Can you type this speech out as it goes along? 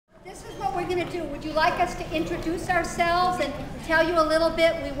do, would you like us to introduce ourselves and tell you a little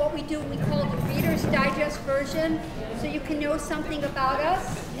bit what we do? We call the Reader's Digest version, so you can know something about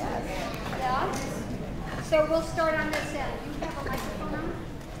us? Yes. Yeah? So we'll start on this end. You have a microphone on?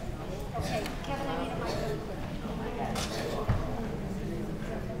 Okay, Kevin, I need a microphone.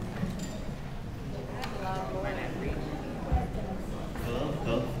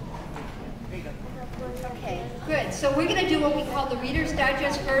 Hello. Okay, good. So we're going to do what we call the Reader's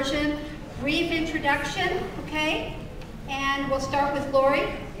Digest version, brief introduction, okay? And we'll start with Lori.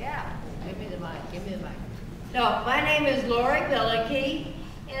 Yeah, give me the mic. So, my name is Lori Billicky,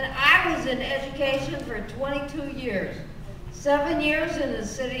 and I was in education for 22 years. 7 years in the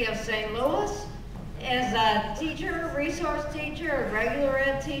city of St. Louis as a teacher, resource teacher, a regular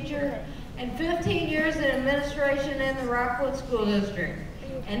ed teacher, and 15 years in administration in the Rockwood School District.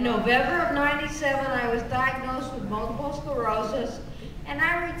 In November of '97, I was diagnosed with multiple sclerosis, and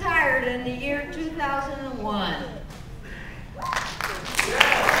I retired in the year 2001.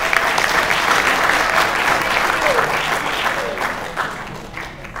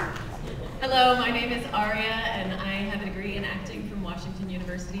 Hello, my name is Aria, and I have a degree in acting from Washington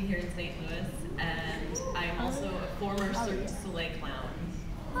University here in St. Louis, and I am also a former Cirque du Soleil clown.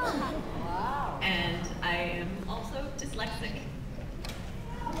 Wow. And I am also dyslexic.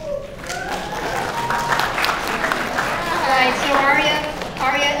 Right, so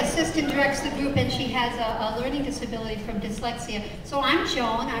Aria assistant directs the group, and she has a learning disability from dyslexia. So I'm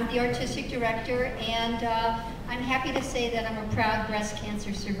Joan, I'm the artistic director, and I'm happy to say that I'm a proud breast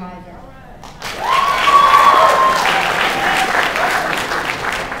cancer survivor.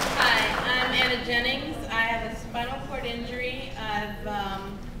 Hi, I'm Anna Jennings. I have a spinal cord injury.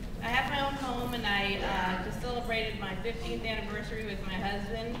 I have my own home, and I just celebrated my 15th anniversary with my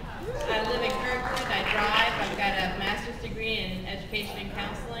husband. I live in Kirkwood. I drive. I've got a master's degree in education and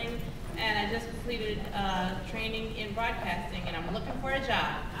counseling, and I just completed training in broadcasting, and I'm looking for a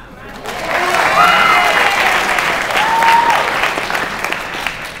job.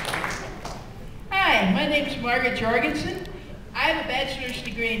 Hi, my name is Margaret Jorgensen. I have a bachelor's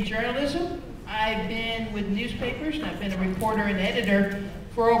degree in journalism. I've been with newspapers, and I've been a reporter and editor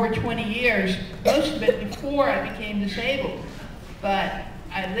for over 20 years, most of it before I became disabled. But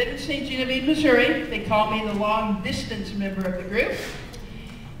I live in St. Genevieve, Missouri. They call me the long-distance member of the group.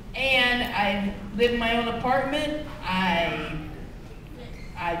 And I live in my own apartment. I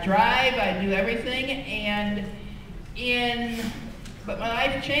drive, I do everything, but my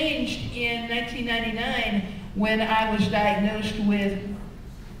life changed in 1999 when I was diagnosed with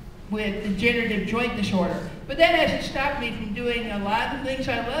degenerative joint disorder. But that hasn't stopped me from doing a lot of the things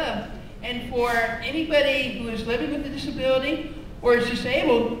I love. And for anybody who is living with a disability or is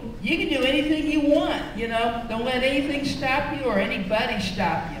disabled, you can do anything you want, you know. Don't let anything stop you or anybody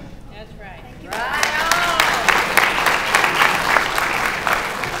stop you. That's right. Thank you.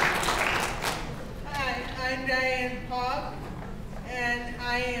 Hi, I'm Diane Pop, and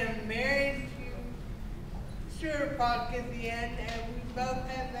I am married to Stuart Pop at the end, and we both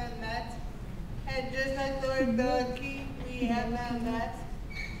have MS. And just like Lori Billicky, we have MS.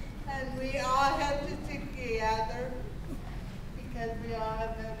 And we all have to stick together because we all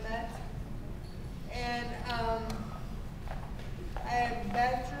have MS. And I have a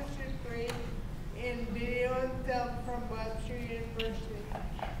bachelor's degree in video and film from Webster University.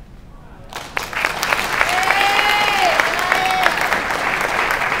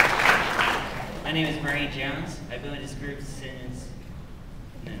 My name is Murray Jones. I've been with this group since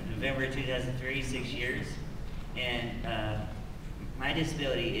November 2003, 6 years. And my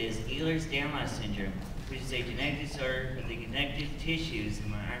disability is Ehlers-Danlos syndrome, which is a genetic disorder of the connective tissues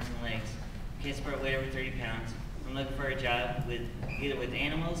in my arms and legs. Can't support weight over 30 pounds. I'm looking for a job with either with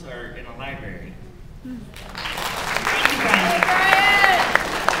animals or in a library.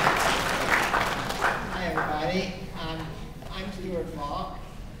 Hi everybody, I'm Stuart Falk,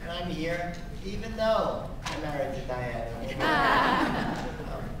 and I'm here even though I'm married to Diane.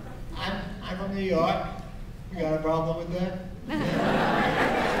 I'm from New York. You got a problem with that?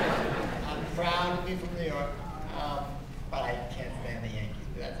 I'm proud to be from New York, but I can't stand the Yankees,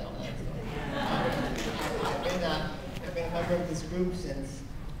 but that's all I've been a member of this group since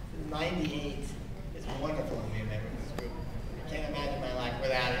 '98. It's wonderful to be a member of this group. I can't imagine my life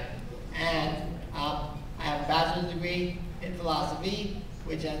without it. And I have a bachelor's degree in philosophy,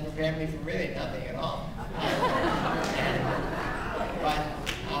 which has prepared me for really nothing at all. But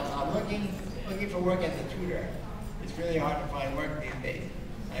I'm looking for work as a tutor. It's really hard to find work these days.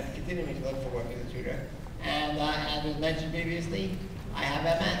 I'm continuing to look for work as a tutor. And as was mentioned previously, I have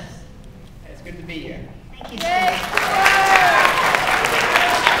MS. And it's good to be here. Thank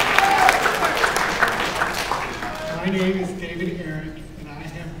you. My name is David Eric, and I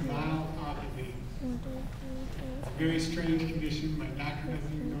have myelopathy. It's a very strange condition. My doctor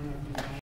doesn't even know